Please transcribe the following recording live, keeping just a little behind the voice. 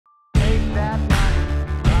This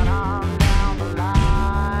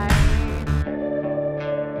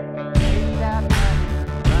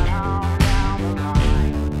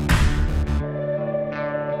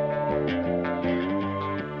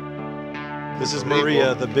is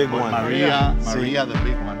Maria, the big one. Maria, the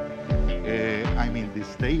big one. I mean, the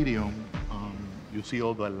stadium, you see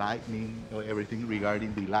all the lightning, everything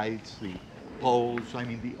regarding the lights, the poles. I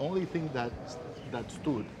mean, the only thing that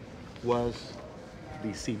stood was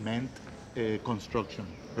the cement construction.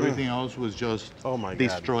 Everything else was just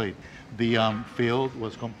destroyed. The field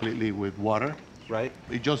was completely with water. Right.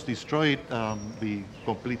 It just destroyed the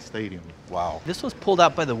complete stadium. Wow. This was pulled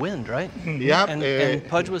out by the wind, right? Yeah. And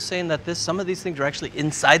Pudge was saying that some of these things are actually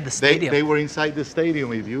inside the stadium. They were inside the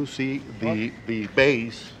stadium. If you see the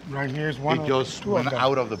base, right here is one. It just went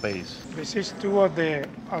out of the base. This is two of the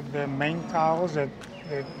main towers that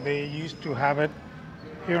they used to have it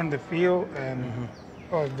here in the field, and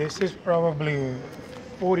this is probably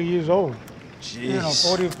 40 years old. Jeez. You know,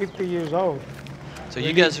 40 or 50 years old. So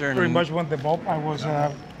you guys are pretty much when the ballpark was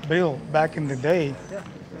built back in the day,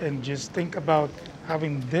 and just think about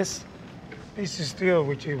having this piece of steel,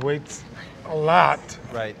 which it weighs a lot.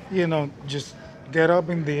 Right. You know, just get up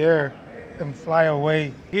in the air and fly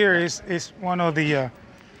away. Here is one of the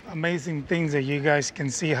amazing things that you guys can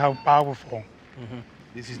see how powerful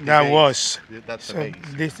This is the that base. was. That's the So base.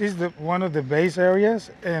 this is one of the base areas,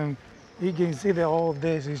 and you can see that all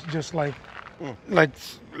this is just like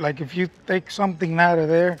if you take something out of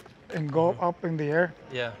there and go up in the air.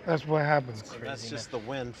 Yeah. That's what happens. That's just the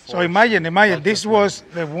wind. So imagine the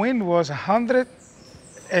wind was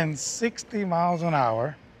 160 miles an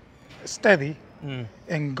hour, steady,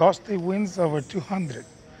 and gusty winds over 200.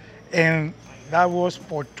 And that was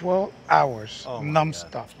for 12 hours,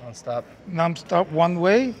 nonstop. Nonstop one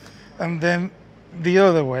way, and then the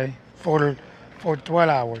other way for 12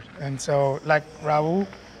 hours. And so, like Raul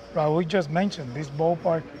just mentioned, this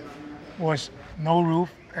ballpark was no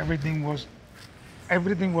roof. Everything was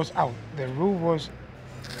out. The roof was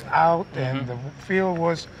out, and the field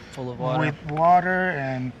was full of water. with water,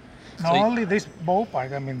 and not only this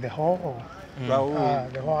ballpark. I mean, the whole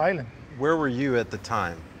island. Where were you at the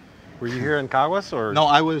time? Were you here in Caguas or? No,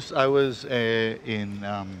 I was in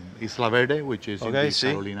Isla Verde, which is in the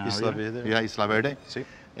Carolina Isla area. Verde. Yeah, Isla Verde. Sí.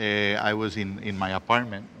 I was in my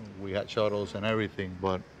apartment. We had shuttles and everything,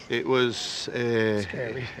 but it was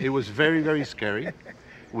Scary. It was very, very scary.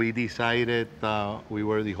 We decided we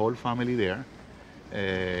were the whole family there.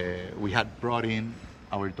 We had brought in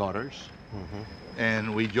our daughters,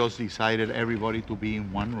 and we just decided everybody to be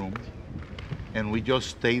in one room, and we just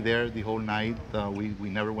stayed there the whole night. We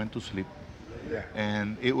never went to sleep,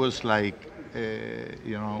 and it was like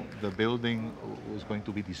the building was going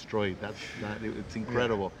to be destroyed. It's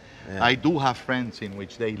incredible. Yeah. I do have friends in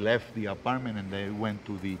which they left the apartment and they went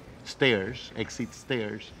to the stairs, exit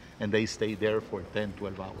stairs, and they stayed there for 10,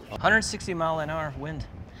 12 hours. 160 mile an hour wind.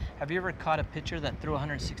 Have you ever caught a pitcher that threw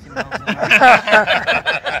 160 miles an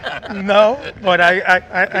hour? No, but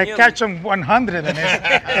I catch them 100,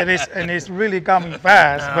 and it's really coming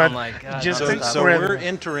fast. Oh but my God. just So we're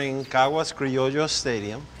entering Caguas Criollos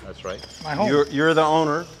Stadium. That's right. my home. You're the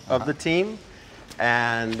owner of the team,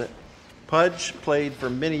 and Pudge played for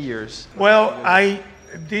many years. Well,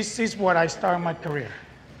 this is what I started my career.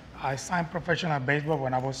 I signed professional baseball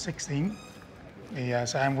when I was 16. I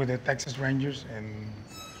signed with the Texas Rangers,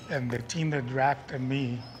 and the team that drafted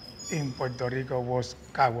me in Puerto Rico was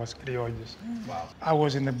Caguas Criollos. Wow. I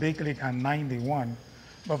was in the big league in '91,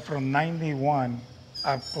 but from '91,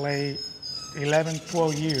 I played 11,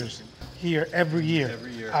 12 years here every year.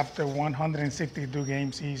 After 162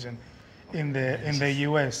 game season in the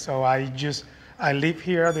U.S. So I live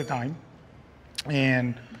here at the time,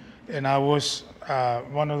 and I was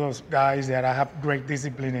one of those guys that I have great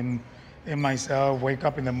discipline in myself. Wake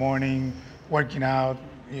up in the morning, working out,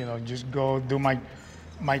 just go do my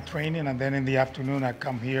training, and then in the afternoon I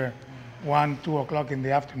come here 1, 2 o'clock in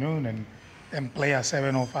the afternoon and play at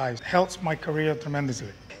 7:05. Helps my career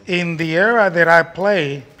tremendously. In the era that I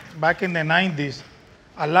play, back in the 90s,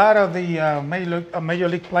 a lot of the major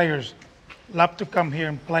league players love to come here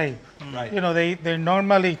and play. Right. They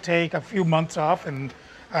normally take a few months off, and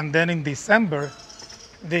then in December,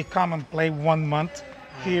 they come and play 1 month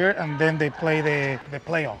here, and then they play the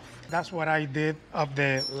playoff. That's what I did of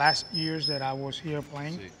the last years that I was here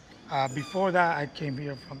playing. Before that, I came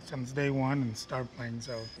here since day one and started playing.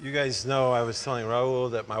 So You guys know I was telling Raul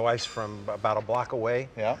that my wife's from about a block away.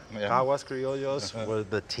 Yeah. Caguas Criollos were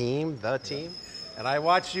the team. And I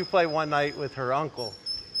watched you play one night with her uncle.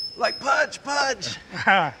 like, Pudge, Pudge.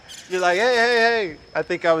 You're like, hey, hey, hey. I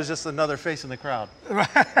think I was just another face in the crowd.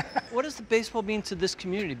 What does the baseball mean to this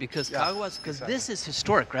community? Because Caguas, because exactly. this is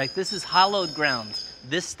historic, right? This is hallowed ground.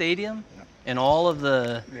 This stadium and all of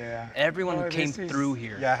the, everyone who came through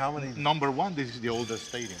here. Yeah, how many? Number one, this is the oldest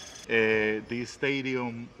stadium. This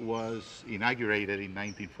stadium was inaugurated in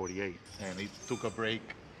 1948, and it took a break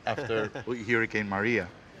after Hurricane Maria.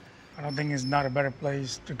 I don't think it's not a better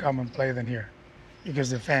place to come and play than here, because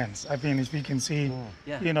the fans. I mean, as we can see,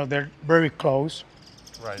 you know, they're very close.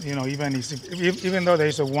 Right. You know, even though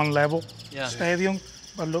there's a one-level stadium,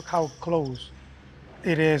 but look how close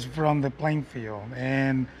it is from the playing field.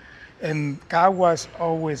 And Caguas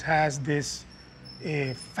always has this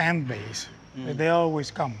fan base. They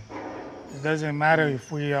always come. It doesn't matter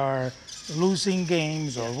if we are losing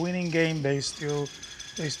games or winning games, they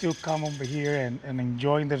still come over here and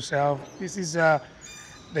enjoying themselves. This is the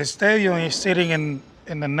stadium is sitting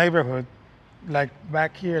in the neighborhood, like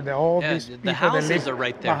back here. All these people the houses that live are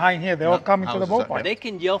right there. behind here. They're all coming to the houses are- ballpark. They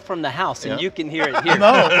can yell from the house and you can hear it here.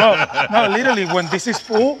 No, literally, when this is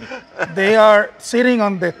full, they are sitting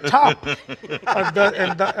on the top of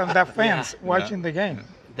that fence watching the game.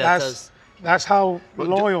 That's how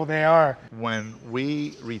loyal they are. When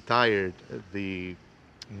we retired the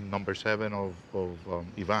number 7 of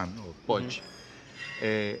Iván, or Pudge,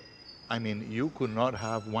 I mean, you could not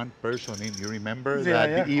have one person in. You remember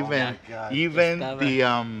that even the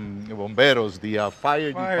bomberos, the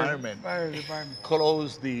fire department,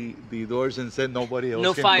 closed the doors and said nobody else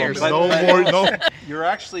No can fires. come. No more. No.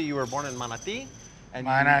 You were born in Manatí? And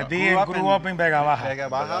Manatí and grew up in Vega Baja. Vega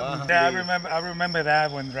Baja. Yeah, I remember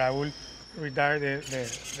that when Raul retired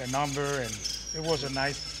the number, and it was a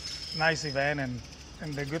nice event.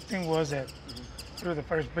 And the good thing was that threw the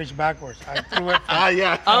first pitch backwards. I threw it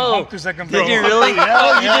from home to second base. Did you really? You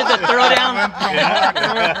did the throwdown? I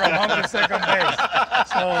threw it from home to second base.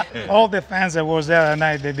 So all the fans that was there that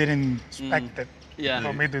night, they didn't expect it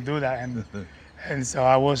for me to do that. And so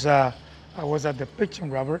I was at the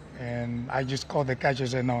pitching rubber, and I just called the catcher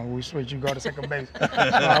and said, no, we switch, you go to second base. So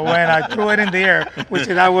I threw it in the air, which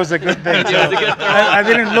that was a good thing. So I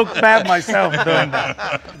didn't look bad myself doing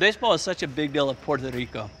that. Baseball is such a big deal in Puerto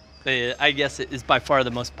Rico. I guess it is by far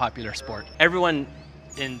the most popular sport. Everyone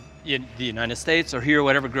in the United States or here,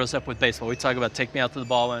 whatever, grows up with baseball. We talk about take me out to the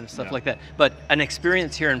ball and stuff like that. But an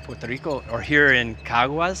experience here in Puerto Rico or here in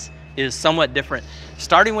Caguas is somewhat different.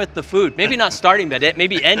 Starting with the food, maybe not starting, but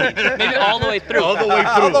maybe ending, maybe all the way through. All the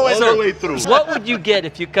way through. What would you get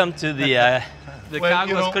if you come to the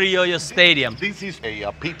Caguas Criollos Stadium? This is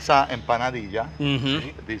a pizza empanadilla.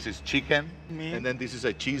 This is chicken, and then this is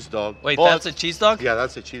a cheese dog. Wait, that's a cheese dog? Yeah,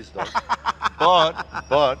 that's a cheese dog.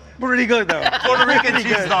 but Pretty good though. Puerto Rican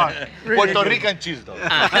cheese dog. Puerto Rican cheese dog.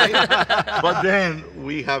 But then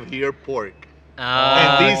we have here pork.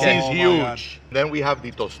 And this is huge. Then we have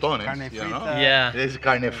the tostones. Carne frita. Yeah. This is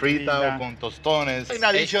carne frita con tostones. In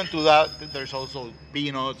addition to that, there's also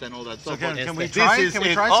peanuts and all that stuff. Can we try it? Can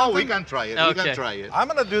we try Oh, something? we can try it. Okay. We can try it. I'm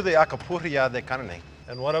going to do the acapurria de carne.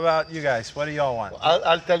 And what about you guys? What do y'all want?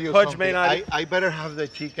 I'll tell you Pudge something. may not I better have the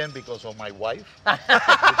chicken because of my wife.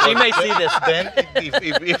 She may see this. Then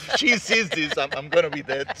if she sees this, I'm going to be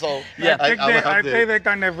dead. So Yeah. I take the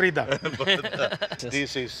carne frita.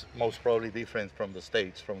 This is most probably different from the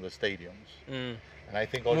States, from the stadiums. And I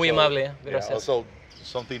think also, Muy amable, gracias. also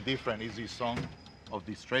something different is this song of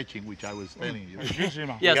the stretching, which I was telling you.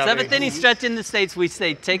 Yeah, seventh inning stretch in the States, we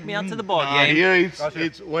say, take me out to the ball game. Here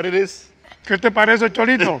it's what it is. ¿Qué te parece,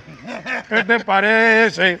 Cholito? ¿Qué te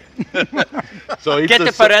parece? So it's ¿Qué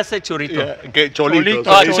te parece, churrito? Okay, cholito.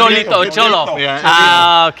 Oh, cholito, cholo. Yeah.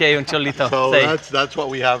 Ah, okay, un cholito. So Say. that's what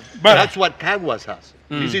we have. But- That's what Caguas has.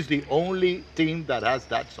 This is the only team that has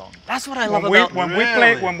that song. That's what I love When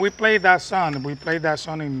about we played that song, in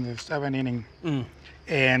the 7th inning,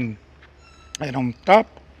 and on top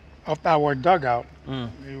of our dugout,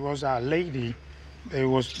 there was a lady. It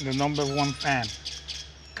was the #1 fan,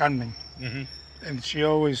 Carmen, and she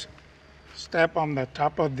always step on the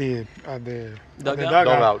top of the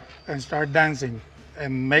dugout and start dancing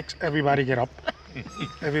and makes everybody get up.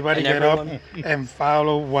 Everybody get up and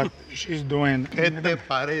follow what she's doing. ¿Qué te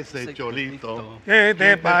parece, cholito? ¿Qué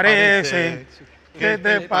te parece? ¿Qué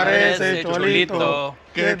te parece, Cholito?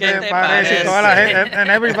 ¿Qué te parece? Toda la gente, and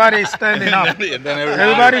everybody's standing up. And then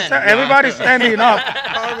Everybody's standing up.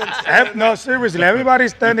 No, seriously,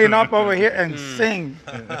 everybody's standing up over here and sing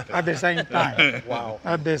at the same time. Wow.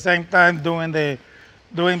 At the same time, doing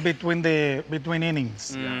between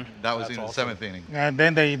innings. That was in the 7th inning. And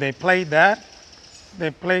then they played that,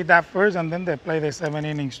 They play that first, and then they play the 7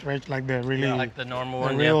 inning stretch like the really, like the normal the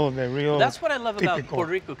one. real. That's what I love about typical.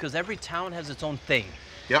 Puerto Rico, because every town has its own thing.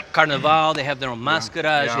 Yep. Carnival, they have their own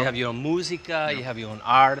mascaras, Yeah. you have your own música, you have your own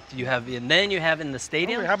art, and then you have in the Oh,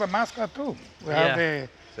 stadium we have a mascot too. We Yeah. have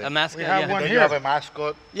the. a mascot. we have yeah. one Then here. you have a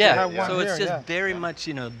mascot. Yeah, have one so it's here, just yeah. very much,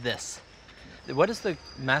 this. What is the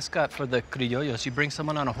mascot for the Criollos? You bring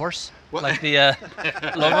someone on a horse? What? Like the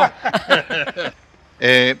logo?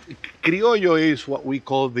 Criollo is what we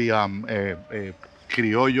call the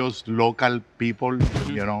criollos, local people,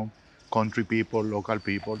 country people, local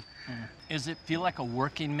people. Does it feel like a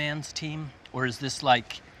working man's team? Or is it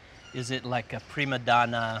like a prima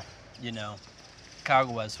donna,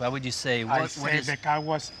 Caguas? What would you say? I What say is the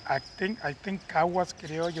Caguas. I think Caguas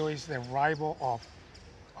Criollo is the rival of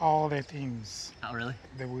all the teams Oh, really?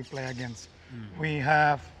 that we play against. We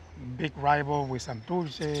have big rival with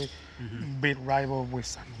Santurce, big rival with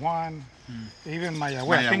San Juan, even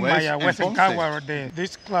Mayagüez. I think Mayagüez Mayagüez and and Cagua are there.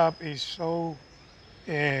 This club is so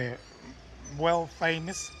well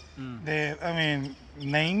famous.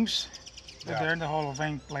 Names that they're in the Hall of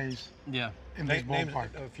Fame place Yeah. in this Name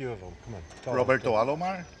ballpark. a few of them. Come on. tell Roberto them.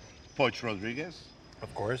 Alomar, Pudge Rodríguez,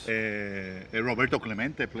 Of course. Roberto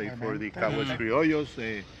Clemente played for the Caguas Clemente.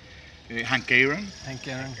 Criollos, Hank Aaron, Thank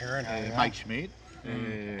you, Aaron. Aaron. Mike Schmidt,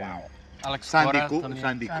 Wow. Alex Sandy, Cora Co- también.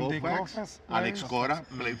 Sandy Sandy Koufax, Koufax Alex plays. Cora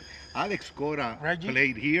played. Alex Cora Reggie?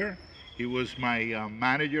 played here. He was my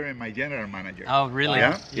manager and my general manager. Oh, really?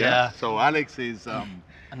 Yeah. So Alex is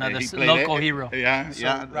Another he s- played local it- hero. Yeah, So,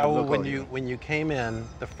 yeah. Raul, local when hero. you came in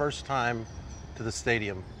the first time to the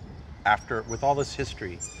stadium, with all this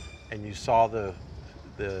history, and you saw the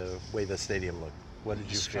way the stadium looked, what did you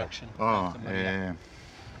feel? Destruction. Oh,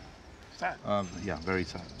 Sad. yeah, very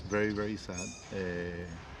sad. Very, very sad.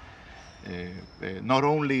 Not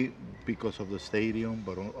only because of the stadium,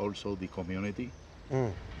 but also the community.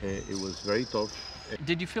 It was very tough.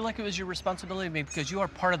 Did you feel like it was your responsibility? I mean, because you are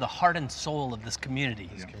part of the heart and soul of this community.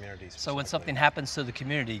 Communities. So when something happens to the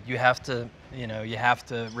community, you have to,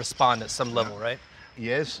 respond at some level, right?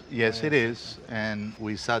 Yes, it is. And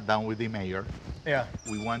we sat down with the mayor. Yeah.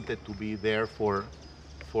 We wanted to be there for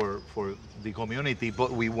the community,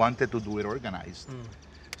 but we wanted to do it organized.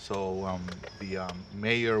 So the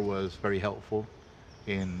mayor was very helpful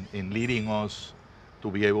in leading us to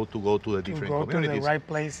be able to go to the To different go to communities. the right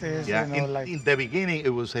places, Yeah, like in the beginning, it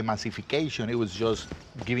was a massification. It was just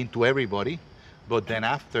giving to everybody. But then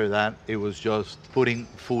after that, it was just putting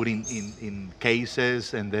food in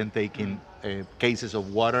cases and then taking cases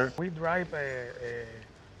of water. we drive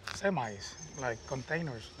semis, like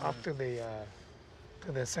containers, up to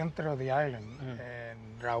the center of the island. And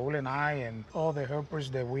Raul and I and all the helpers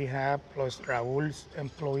that we have, plus Raul's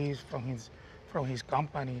employees from his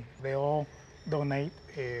company, they all donate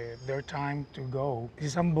their time to go.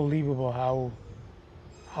 It's unbelievable how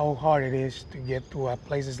hard it is to get to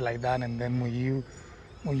places like that. And then when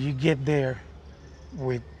you get there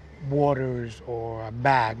with waters or a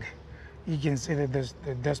bag, you can see the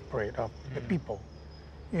desperate of the people.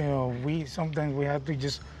 Sometimes we have to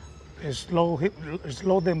just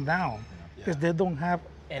slow them down because they don't have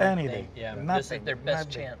anything. Yeah. Nothing, This is their best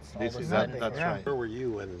nothing. chance. This all of is a sudden. that's yeah. right. Where were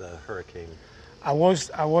you when the hurricane? I was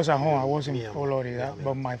at home. I was in Yeah. Florida, Yeah.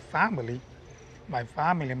 but my parents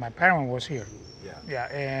was here. Yeah. Yeah,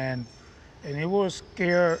 and it was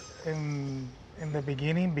scary in the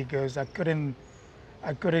beginning because I couldn't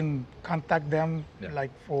contact them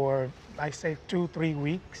like for I say 2-3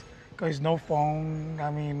 weeks because no phone. I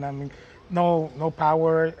mean no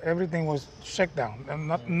power. Everything was shut down. And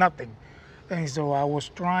nothing. And so I was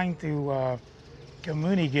trying to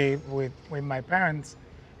communicate with my parents,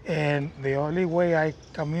 and the only way I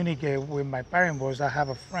communicate with my parents was I have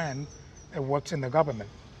a friend that works in the government.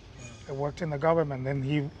 Then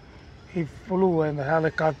he flew in the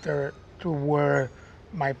helicopter to where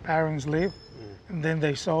my parents live, and then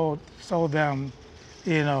they saw them,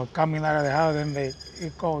 coming out of the house, and he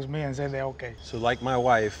calls me and said they're okay. So like my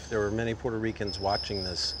wife, there were many Puerto Ricans watching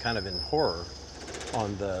this kind of in horror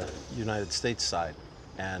on the United States side.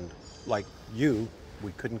 And like you,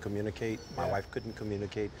 we couldn't communicate. My wife couldn't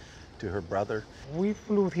communicate to her brother. We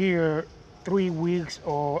flew here 3 weeks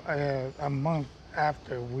or a month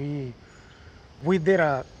after we did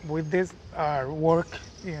work,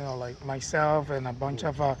 like myself and a bunch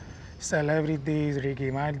of celebrities, Ricky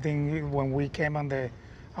Martin. When we came on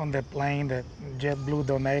the plane that JetBlue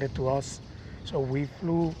donated to us, so we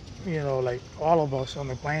flew, like all of us on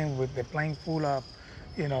the plane with the plane full of,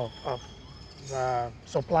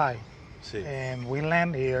 supply. See. And we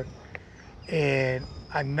land here, and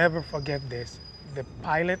I never forget this. The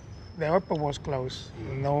pilot the airport was closed.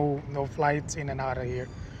 No flights in and out of here.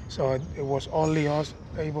 So it was only us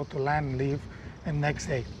able to land and leave the next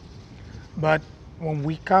day. But when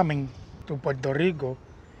we coming to Puerto Rico,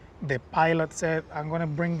 the pilot said, I'm gonna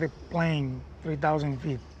bring the plane 3,000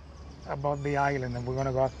 feet above the island and we're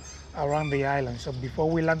gonna go around the island. So before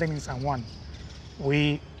we landed in San Juan,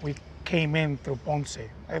 we came in through Ponce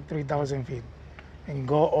at 3,000 feet and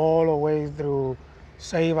go all the way through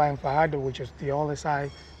Ceiba and Fajardo, which is the other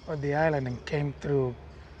side of the island, and came through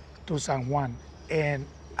to San Juan. And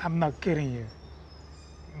I'm not kidding you.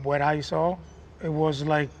 What I saw, it was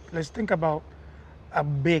like, let's think about a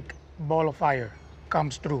big ball of fire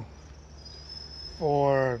comes through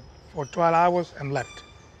for 12 hours and left.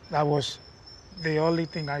 That was the only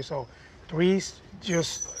thing I saw. Trees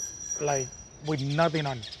just like with nothing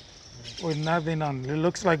on, with nothing on. It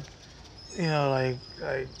looks like, you know,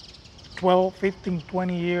 like 12, 15,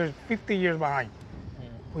 20 years, 50 years behind.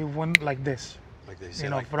 We went like this. Like they say,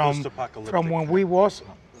 You know, like from post-apocalyptic. when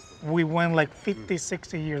we went like 50,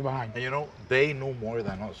 60 years behind. And you know, they knew more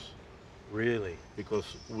than us Really? because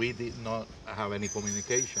we did not have any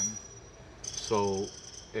communication. So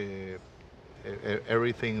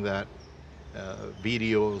everything that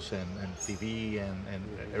videos and TV and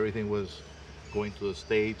everything was going to the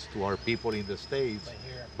States, to our people in the States.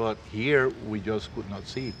 But here we just could not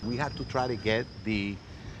see. We had to try to get the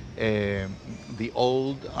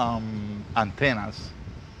old antennas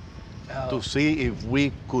to see if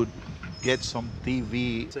we could get some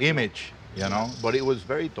TV image, you know. But it was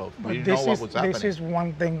very tough. We didn't know what was happening. This is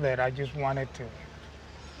one thing that I just wanted to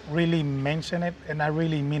really mention it, and I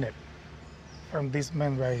really mean it, from this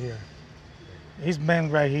man right here. This man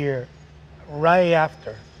right here, right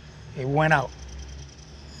after he went out.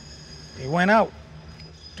 He went out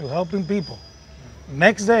to helping people.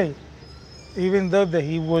 Next day, even though that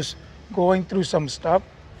he was going through some stuff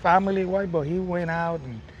family-wise, but he went out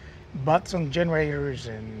and bought some generators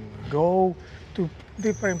and go to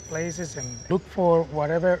different places and look for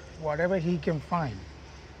whatever he can find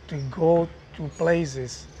to go to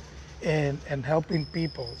places and helping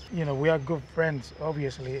people. You know, we are good friends,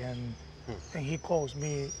 obviously, and he calls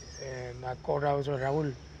me and I call Raul, so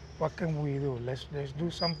Raul, what can we do? Let's do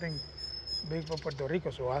something big for Puerto Rico.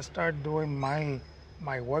 So I started doing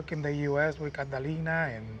my work in the U.S. with Catalina,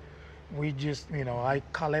 and we just, you know, I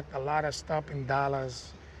collect a lot of stuff in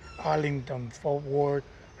Dallas, Arlington, Fort Worth,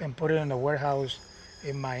 and put it in a warehouse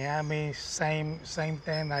in Miami. Same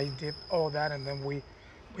thing. I did all that, and then we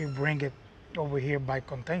bring it over here by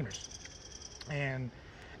containers. And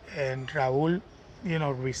Raul, you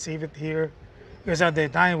know, receive it here, because at the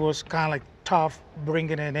time it was kind of like tough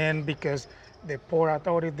bringing it in because the port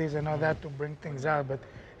authorities and all that to bring things out, but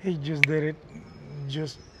he just did it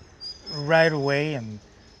just right away, and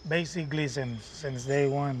basically since day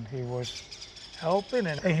one he was helping,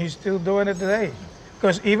 and he's still doing it today.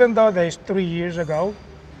 Because even though there's 3 years ago,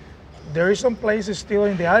 there is some places still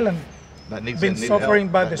in the island that been suffering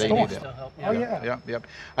help, by that the they need storm. help. Oh yeah. Yeah.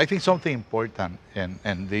 I think something important,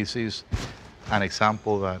 and this is an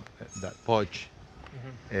example that Pudge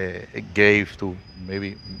gave to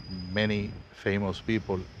maybe many famous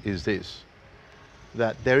people, is this,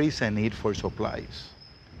 that there is a need for supplies,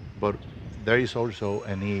 but there is also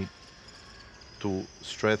a need to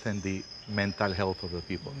strengthen the mental health of the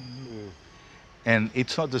people. And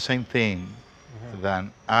it's not the same thing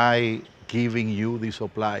than I giving you the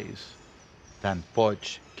supplies than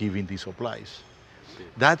Pudge giving the supplies.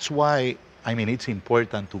 That's why, I mean, it's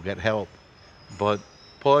important to get help, but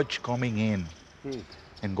Pudge coming in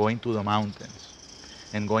and going to the mountains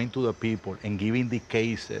and going to the people and giving the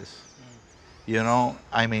cases, you know,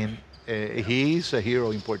 I mean, he is a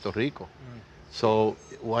hero in Puerto Rico. So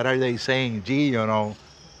what are they saying? Gee, you know,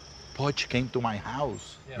 Pudge came to my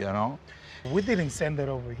house, you know? We didn't send it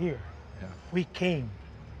over here. Yeah. We came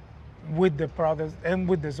with the products and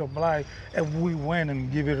with the supply, and we went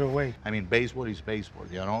and give it away. I mean, baseball is baseball,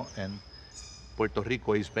 you know, and Puerto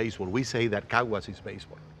Rico is baseball. We say that Caguas is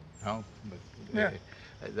baseball, you know?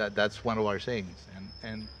 But, that's one of our sayings.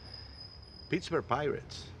 And Pittsburgh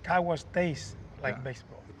Pirates. Caguas tastes like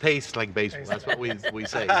baseball. Tastes like baseball, that's what we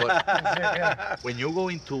say. But when you go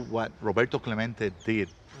into what Roberto Clemente did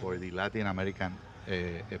for the Latin American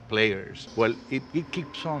players, well, it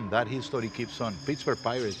keeps on, that history keeps on. Pittsburgh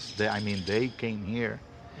Pirates, they came here,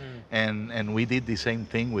 and we did the same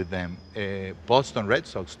thing with them. Boston Red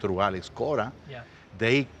Sox, through Alex Cora,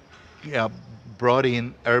 they brought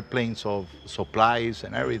in airplanes of supplies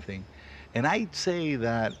and everything. And I'd say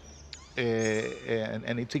that,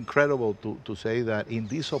 and it's incredible to say that in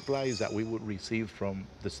these supplies that we would receive from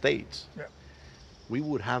the States, we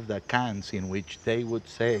would have the cans in which they would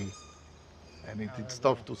say and it's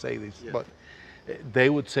tough to say this, but they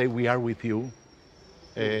would say, we are with you,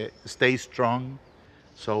 stay strong.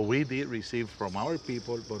 So we did receive from our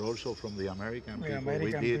people, but also from the American people.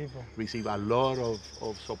 We did receive a lot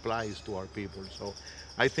of supplies to our people. So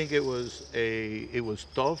I think it was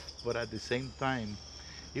tough, but at the same time,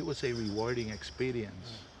 it was a rewarding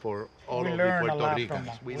experience for all of the Puerto Ricans.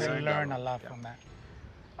 We learned a lot from that.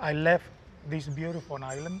 I left this beautiful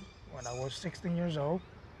island when I was 16 years old,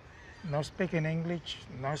 not speaking English,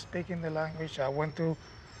 not speaking the language. I went to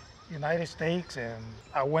United States, and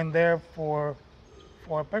I went there for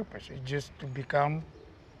a purpose. It's just to become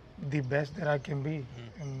the best that I can be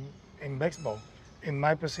in baseball, in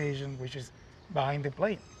my position, which is behind the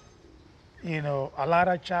plate. You know, a lot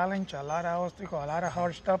of challenge, a lot of obstacle, a lot of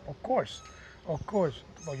hard stuff, of course,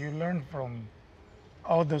 but you learn from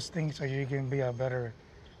all those things so you can be a better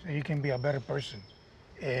person.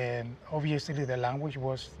 And obviously the language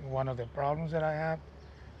was one of the problems that I have,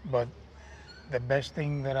 but the best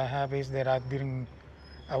thing that I have is that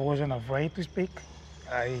I wasn't afraid to speak.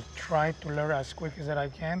 I tried to learn as quick as that I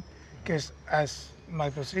can, because as my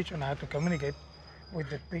position, I had to communicate with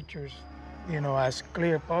the pitchers, you know, as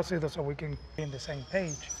clear as possible so we can be on the same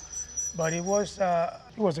page. But it was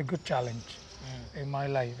a good challenge in my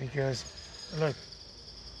life, because look,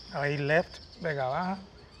 I left Vega Baja,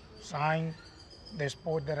 signed the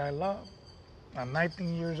sport that I love. I'm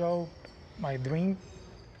 19 years old, my dream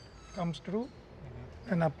comes true,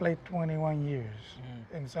 and I played 21 years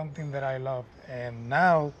in something that I love. And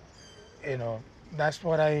now, you know, that's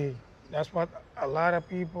what a lot of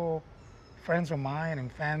people, friends of mine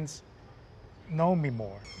and fans, know me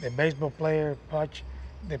more. The baseball player, Pudge,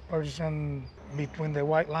 the person between the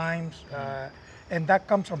white lines, and that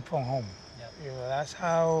comes from home. Yep. You know, that's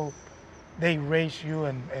how they raise you,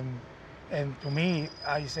 and to me,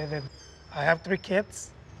 I say that I have 3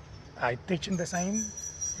 kids. I teach them the same,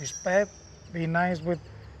 respect, be nice with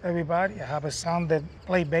everybody. I have a son that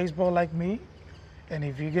play baseball like me, and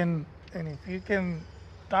if you can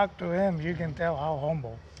talk to him, you can tell how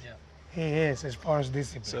humble he is as far as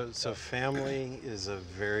discipline. So family is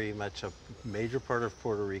very much a major part of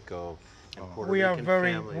Puerto Rico. We are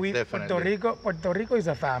Puerto Rico is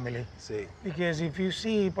a family. See. Because if you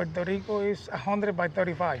see, Puerto Rico is 100 by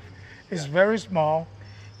 35. It's very small,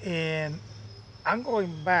 and I'm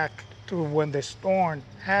going back to when the storm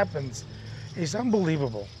happens. It's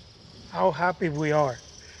unbelievable how happy we are.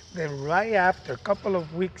 Then right after, a couple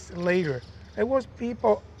of weeks later, there was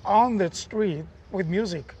people on the street with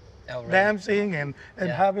music, dancing and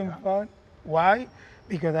having fun. Why?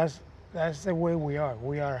 Because that's the way we are.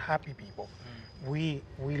 We are happy people. We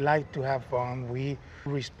like to have fun. We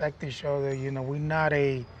respect each other. You know, we're not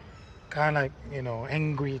a kind of, you know,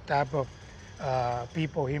 angry type of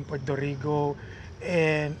people in Puerto Rico.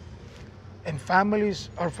 And families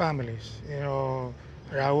are families. You know,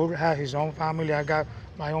 Raul has his own family. I got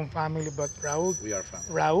my own family. But we are family.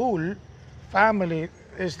 Raul family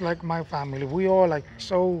is like my family. We all like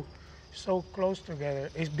so close together.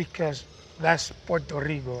 It's because that's Puerto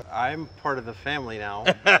Rico. I'm part of the family now.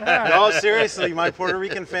 No, seriously, my Puerto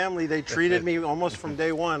Rican family, they treated me almost from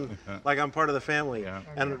day one like I'm part of the family. Yeah.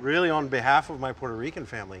 And really on behalf of my Puerto Rican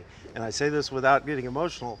family, and I say this without getting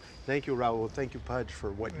emotional, thank you, Raul, thank you, Pudge,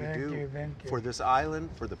 for what you do for this island,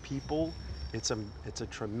 for the people. It's a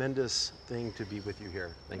tremendous thing to be with you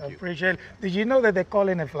here. Thank you. I appreciate it. Did you know that they call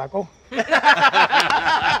him El Flaco? Why?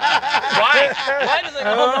 Why do they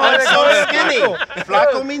call him I'm so skinny.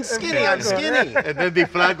 Flaco means skinny. I'm skinny. And then the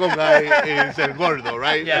Flaco guy is El Gordo,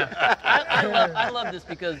 right? Yeah. I love this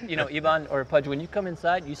because, you know, Iván or Pudge, when you come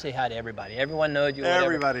inside, you say hi to everybody. Everyone knows you. Whatever.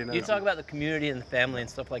 Everybody knows. You talk about the community and the family and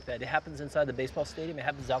stuff like that. It happens inside the baseball stadium. It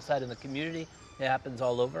happens outside in the community. It happens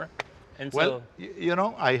all over. And well, so, you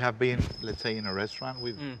know, I have been, let's say, in a restaurant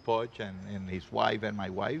with Pudge and his wife and my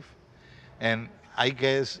wife, and I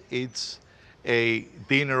guess it's a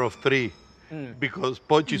dinner of 3 because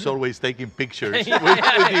Pudge is always taking pictures with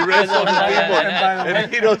the rest of the people,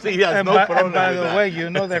 and he has no problem. And by the way, you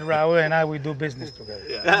know that Raul and I, we do business together.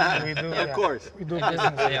 Yeah. We do, of course. We do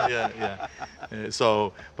business. Yeah.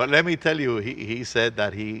 So, but let me tell you, he said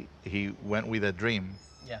that he went with a dream.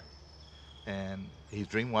 Yeah. And his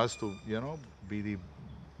dream was to, you know, be the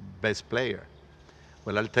best player.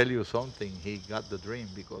 Well, I'll tell you something. He got the dream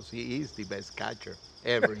because he is the best catcher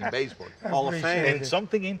ever in baseball. Hall of Fame. And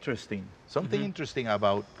something interesting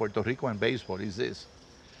about Puerto Rico and baseball is this,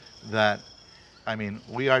 that, I mean,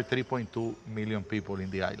 we are 3.2 million people in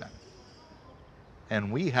the island. And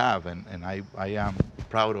we have, and I am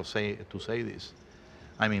proud to say this,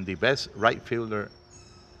 I mean, the best right fielder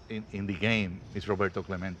in the game is Roberto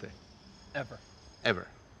Clemente. Ever.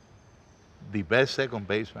 the best second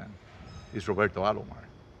baseman is Roberto Alomar.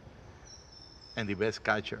 And the best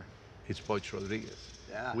catcher is Pudge Rodríguez.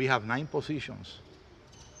 Yeah. We have 9 positions,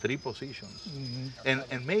 3 positions.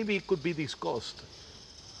 And maybe it could be discussed,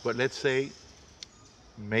 but let's say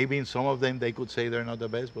maybe in some of them they could say they're not the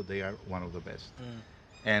best, but they are one of the best.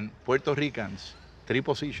 And Puerto Ricans, 3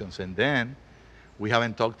 positions, and then we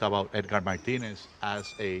haven't talked about Edgar Martinez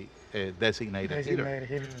as a designated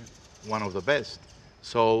hitter, one of the best.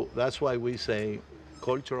 So that's why we say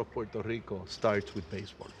culture of Puerto Rico starts with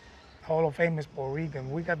baseball. Hall of Famers Puerto Rican.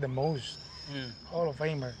 We got the most Hall of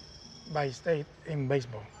Famer by state in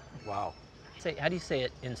baseball. Wow. Say, how do you say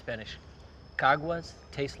it in Spanish? Caguas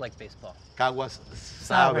taste like baseball. Caguas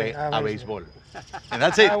sabe Sabe a a béisbol. And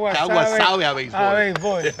that's it. Caguas Caguas sabe a A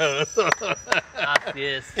béisbol. béisbol. Así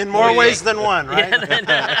es. In more ways than one, right?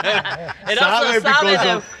 It also Sabe sabe because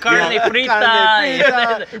de of- carne yeah.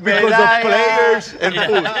 frita. Because of players and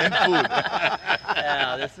food, and food.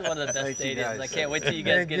 Yeah, this is one of the best Thank you, stadiums. I guys. can't wait till you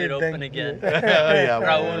guys get it open again. Yeah,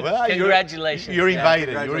 Raul, well, congratulations. You're Yeah. invited.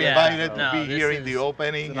 You're Congratulations. invited to No, be this here in the is-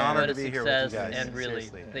 opening. It's an honor What to a be here with you success, guys. and really,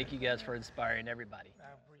 Seriously. thank you guys for inspiring everybody.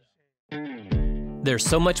 There's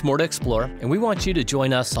so much more to explore, and we want you to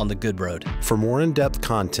join us on The Good Road. For more in-depth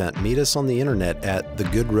content, meet us on the internet at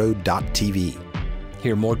thegoodroad.tv.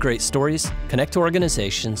 Hear more great stories, connect to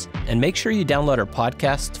organizations, and make sure you download our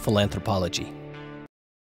podcast, Philanthropology.